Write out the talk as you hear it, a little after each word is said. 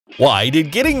Why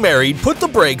did getting married put the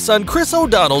brakes on Chris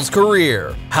O'Donnell's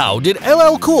career? How did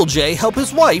LL Cool J help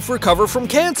his wife recover from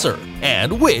cancer?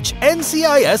 And which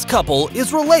NCIS couple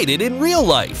is related in real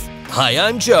life? Hi,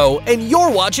 I'm Joe, and you're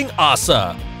watching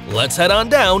OSSA. Let's head on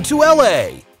down to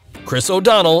LA. Chris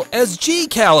O'Donnell as G.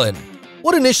 Callen.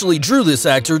 What initially drew this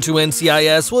actor to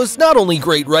NCIS was not only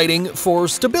great writing for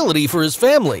stability for his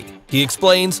family. He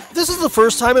explains, "This is the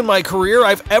first time in my career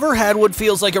I've ever had what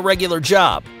feels like a regular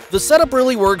job. The setup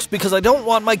really works because I don't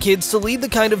want my kids to lead the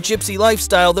kind of gypsy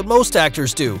lifestyle that most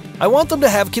actors do. I want them to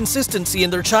have consistency in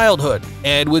their childhood.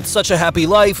 And with such a happy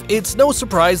life, it's no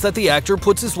surprise that the actor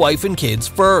puts his wife and kids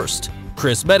first."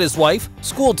 Chris met his wife,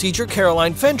 school teacher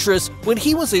Caroline Fentress, when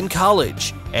he was in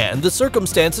college, and the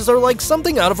circumstances are like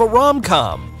something out of a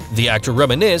rom-com. The actor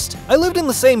reminisced, "I lived in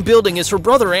the same building as her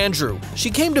brother Andrew. She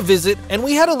came to visit, and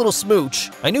we had a little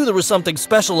smooch. I knew there was something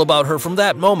special about her from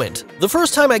that moment. The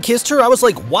first time I kissed her, I was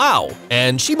like, wow!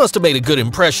 And she must have made a good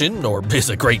impression, or is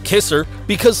a great kisser,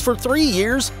 because for 3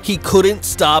 years, he couldn't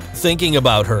stop thinking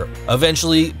about her.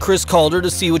 Eventually, Chris called her to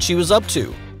see what she was up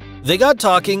to. They got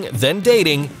talking, then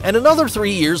dating, and another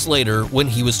 3 years later, when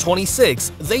he was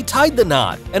 26, they tied the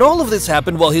knot. And all of this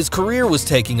happened while his career was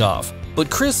taking off. But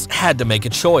Chris had to make a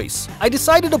choice. "I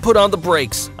decided to put on the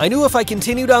brakes. I knew if I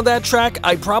continued on that track,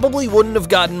 I probably wouldn't have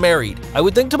gotten married. I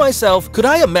would think to myself, could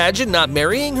I imagine not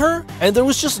marrying her? And there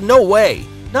was just no way.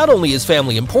 Not only is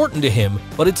family important to him,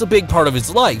 but it's a big part of his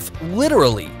life,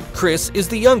 literally. Chris is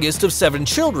the youngest of 7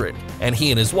 children, and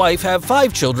he and his wife have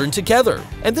 5 children together.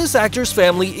 And this actor's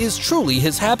family is truly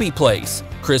his happy place."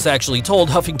 Chris actually told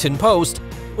Huffington Post,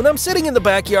 "When I'm sitting in the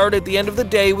backyard at the end of the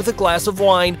day with a glass of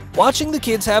wine, watching the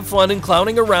kids have fun and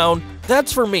clowning around,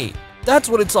 that's for me. That's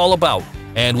what it's all about.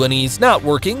 And when he's not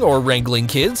working or wrangling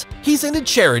kids, he's into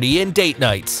charity and date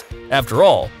nights. After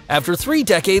all, after 3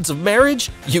 decades of marriage,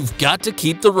 you've got to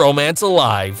keep the romance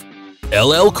alive."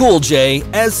 LL Cool J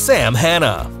as Sam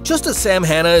Hanna. Just as Sam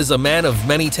Hanna is a man of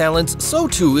many talents, so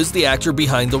too is the actor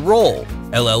behind the role.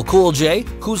 LL Cool J,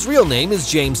 whose real name is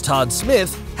James Todd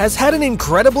Smith, has had an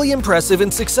incredibly impressive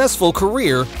and successful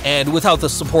career, and without the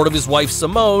support of his wife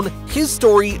Simone, his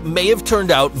story may have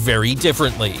turned out very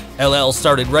differently. LL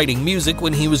started writing music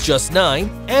when he was just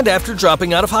 9, and after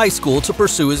dropping out of high school to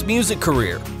pursue his music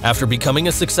career. After becoming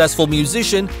a successful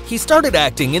musician, he started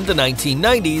acting in the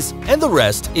 1990s, and the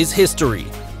rest is history.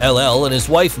 LL and his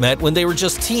wife met when they were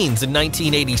just teens in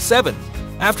 1987.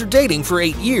 After dating for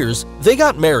 8 years, they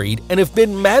got married and have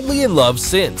been madly in love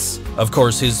since. Of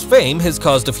course, his fame has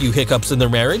caused a few hiccups in their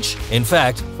marriage. In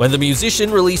fact, when the musician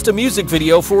released a music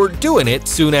video for "Doin' It"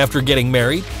 soon after getting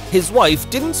married, his wife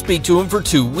didn't speak to him for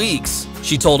 2 weeks.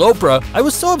 She told Oprah, "I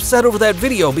was so upset over that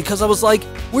video because I was like,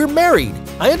 we're married.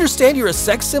 I understand you're a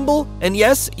sex symbol, and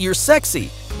yes, you're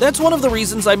sexy. That's one of the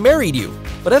reasons I married you.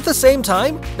 But at the same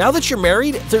time, now that you're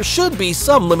married, there should be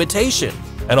some limitation."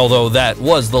 And although that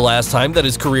was the last time that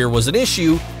his career was an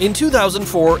issue, in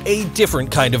 2004 a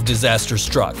different kind of disaster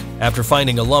struck. After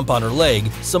finding a lump on her leg,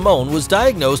 Simone was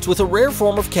diagnosed with a rare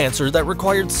form of cancer that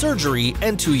required surgery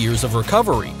and 2 years of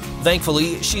recovery.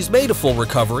 Thankfully, she's made a full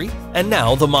recovery, and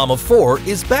now the mom of 4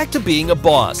 is back to being a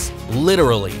boss,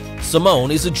 literally.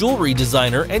 Simone is a jewelry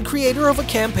designer and creator of a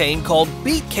campaign called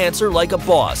Beat Cancer Like a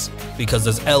Boss, because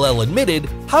as LL admitted,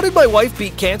 "How did my wife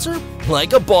beat cancer?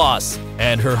 Like a boss."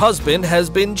 And her husband has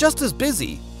been just as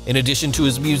busy. In addition to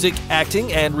his music,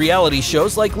 acting, and reality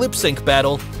shows like Lip Sync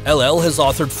Battle, LL has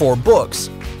authored 4 books.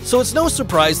 So it's no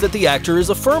surprise that the actor is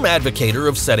a firm advocate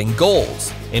of setting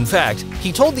goals. In fact,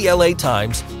 he told the LA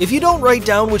Times, "If you don't write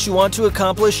down what you want to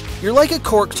accomplish, you're like a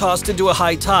cork tossed into a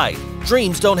high tide.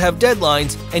 Dreams don't have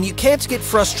deadlines, and you can't get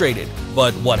frustrated.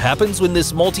 But what happens when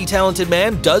this multi-talented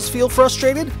man does feel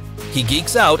frustrated? He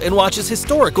geeks out and watches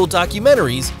historical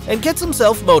documentaries and gets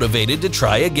himself motivated to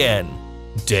try again."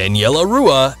 Daniela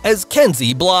Ruah as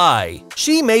Kensi Blye.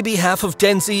 She may be half of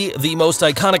Densi, the most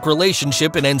iconic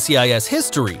relationship in NCIS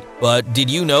history. But did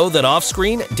you know that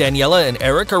off-screen, Daniela and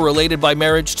Eric are related by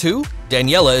marriage too?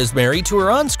 Daniela is married to her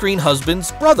on-screen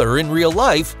husband's brother in real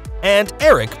life, and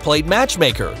Eric played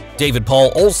matchmaker. David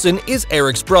Paul Olsen is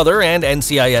Eric's brother and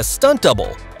NCIS stunt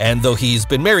double. And though he's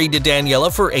been married to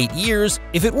Daniela for 8 years,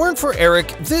 if it weren't for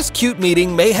Eric, this cute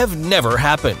meeting may have never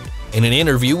happened. In an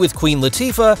interview with Queen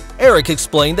Latifah, Eric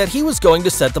explained that he was going to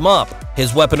set them up.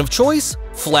 His weapon of choice?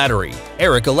 Flattery.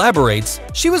 Eric elaborates,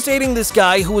 "She was dating this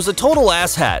guy who was a total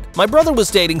asshat. My brother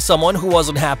was dating someone who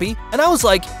wasn't happy, and I was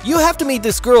like, you have to meet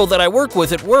this girl that I work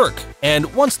with at work."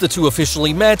 And once the two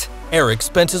officially met, Eric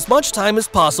spent as much time as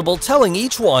possible telling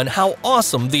each one how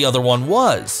awesome the other one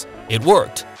was. It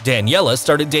worked. Daniela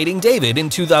started dating David in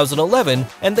 2011,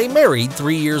 and they married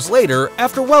 3 years later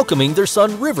after welcoming their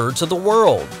son River to the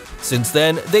world. Since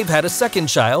then, they've had a second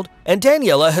child, and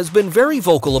Daniela has been very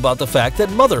vocal about the fact that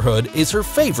motherhood is her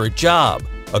favorite job.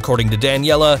 According to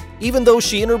Daniela, even though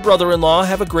she and her brother-in-law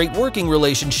have a great working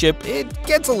relationship, it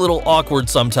gets a little awkward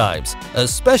sometimes,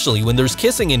 especially when there's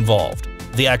kissing involved.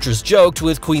 The actress joked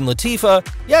with Queen Latifah,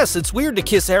 "Yes, it's weird to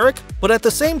kiss Eric, but at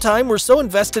the same time we're so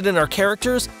invested in our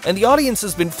characters, and the audience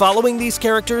has been following these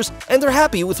characters, and they're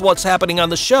happy with what's happening on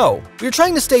the show. We're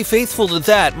trying to stay faithful to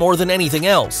that more than anything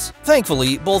else."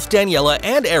 Thankfully, both Daniela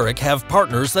and Eric have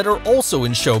partners that are also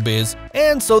in showbiz,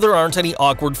 and so there aren't any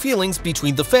awkward feelings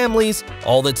between the families.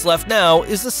 All that's left now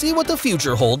is to see what the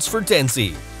future holds for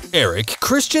Densi. Eric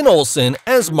Christian Olsen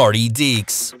as Marty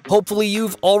Deeks. Hopefully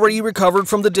you've already recovered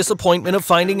from the disappointment of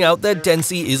finding out that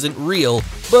Densi isn't real,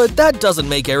 but that doesn't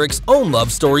make Eric's own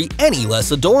love story any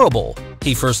less adorable.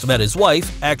 He first met his wife,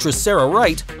 actress Sarah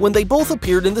Wright, when they both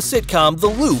appeared in the sitcom The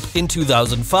Loop in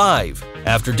 2005.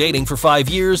 After dating for 5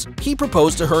 years, he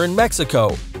proposed to her in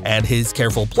Mexico, and his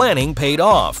careful planning paid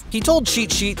off. He told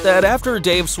Cheat Sheet that after a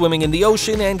day of swimming in the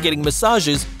ocean and getting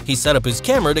massages, he set up his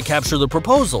camera to capture the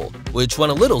proposal, which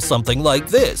went a little something like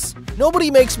this. "Nobody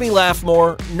makes me laugh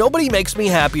more, nobody makes me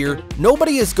happier,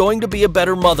 nobody is going to be a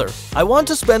better mother. I want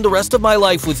to spend the rest of my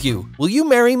life with you. Will you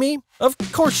marry me?" Of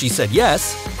course she said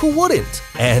yes. Who wouldn't?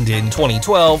 And in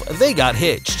 2012, they got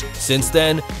hitched. Since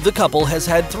then, the couple has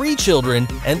had 3 children,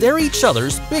 and they're each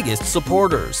other's biggest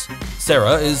supporters.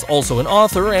 Sarah is also an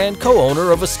author and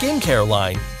co-owner of a skincare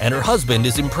line, and her husband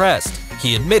is impressed.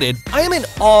 He admitted, "I am in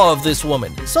awe of this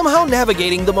woman, somehow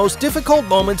navigating the most difficult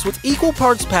moments with equal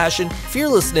parts passion,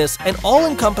 fearlessness, and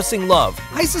all-encompassing love.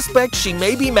 I suspect she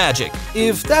may be magic.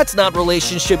 If that's not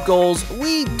relationship goals,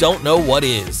 we don't know what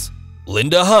is."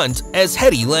 Linda Hunt as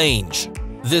Hetty Lange.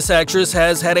 This actress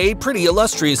has had a pretty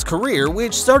illustrious career,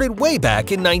 which started way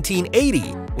back in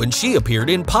 1980, when she appeared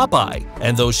in Popeye.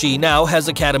 And though she now has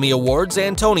Academy Awards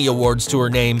and Tony Awards to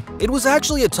her name, it was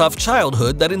actually a tough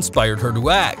childhood that inspired her to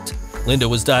act. Linda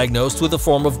was diagnosed with a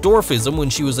form of dwarfism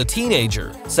when she was a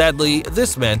teenager. Sadly,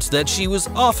 this meant that she was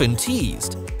often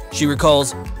teased. She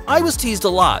recalls, "I was teased a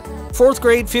lot. 4th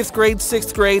grade, 5th grade,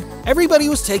 6th grade, everybody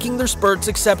was taking their spurts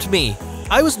except me.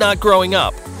 I was not growing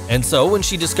up." And so when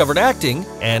she discovered acting,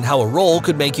 and how a role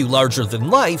could make you larger than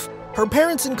life, her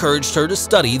parents encouraged her to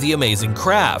study the amazing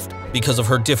craft. Because of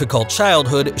her difficult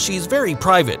childhood, she's very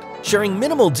private, sharing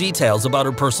minimal details about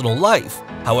her personal life.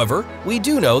 However, we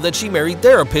do know that she married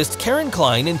therapist Karen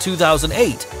Klein in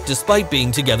 2008, despite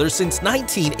being together since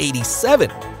 1987.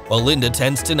 While Linda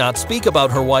tends to not speak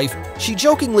about her wife, she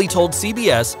jokingly told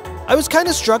CBS, "I was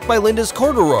kinda struck by Linda's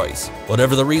corduroys.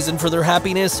 Whatever the reason for their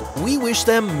happiness, we wish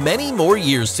them many more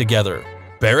years together."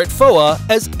 Barrett Foa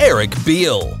as Eric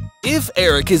Beale. If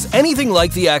Eric is anything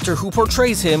like the actor who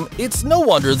portrays him, it's no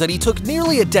wonder that he took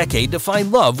nearly a decade to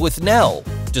find love with Nell.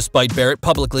 Despite Barrett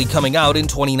publicly coming out in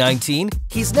 2019,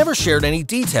 he's never shared any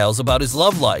details about his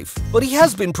love life, but he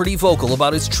has been pretty vocal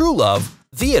about his true love,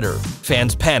 theater.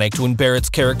 Fans panicked when Barrett's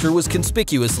character was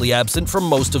conspicuously absent from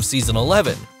most of season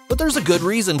 11. But there's a good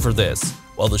reason for this.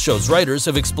 While the show's writers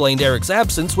have explained Eric's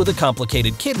absence with a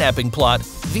complicated kidnapping plot,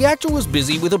 the actor was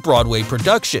busy with a Broadway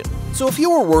production. So if you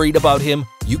were worried about him,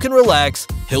 you can relax,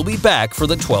 he'll be back for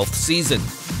the 12th season.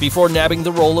 Before nabbing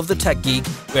the role of the tech geek,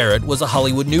 Barrett was a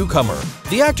Hollywood newcomer.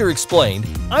 The actor explained,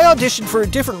 "I auditioned for a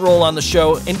different role on the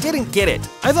show and didn't get it.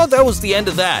 I thought that was the end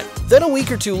of that. Then a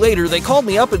week or 2 later, they called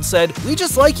me up and said, 'We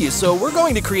just like you, so we're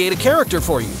going to create a character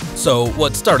for you.' So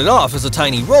what started off as a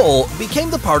tiny role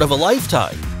became the part of a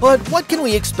lifetime. But what can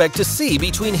we expect to see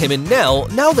between him and Nell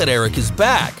now that Eric is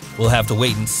back? We'll have to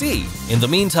wait and see. In the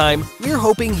meantime, we're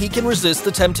hoping he can resist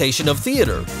the temptation of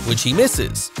theater, which he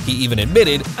misses. He even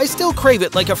admitted, 'I still crave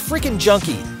it like a freaking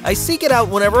junkie. I seek it out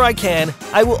whenever I can.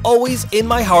 I will always, in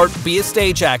my heart, be a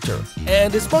stage actor.'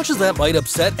 And as much as that might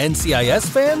upset NCIS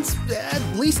fans, at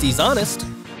least he's honest."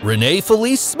 Renée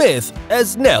Felice Smith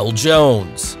as Nell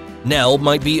Jones. Nell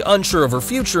might be unsure of her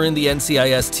future in the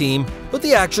NCIS team, but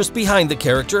the actress behind the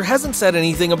character hasn't said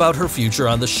anything about her future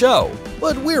on the show.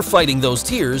 But we're fighting those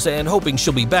tears and hoping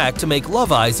she'll be back to make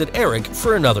love eyes at Eric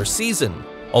for another season.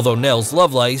 Although Nell's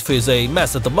love life is a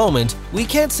mess at the moment, we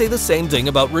can't say the same thing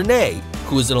about Renée,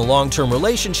 who is in a long-term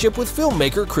relationship with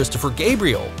filmmaker Christopher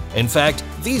Gabriel. In fact,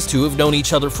 these two have known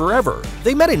each other forever.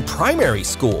 They met in primary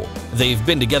school. They've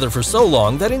been together for so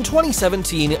long that in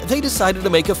 2017 they decided to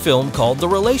make a film called The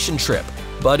Relation Trip,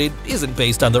 but it isn't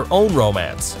based on their own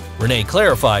romance. Renée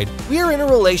clarified, "We are in a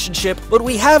relationship, but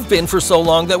we have been for so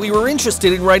long that we were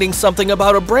interested in writing something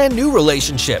about a brand new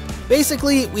relationship.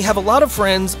 Basically, we have a lot of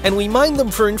friends and we mine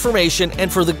them for information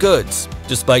and for the goods."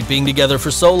 Despite being together for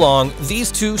so long,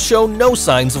 these two show no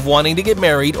signs of wanting to get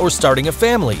married or starting a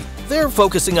family. They're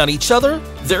focusing on each other,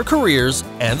 their careers,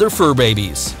 and their fur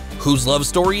babies. Whose love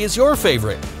story is your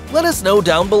favorite? Let us know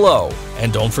down below.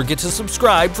 And don't forget to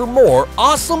subscribe for more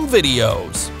awesome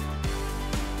videos.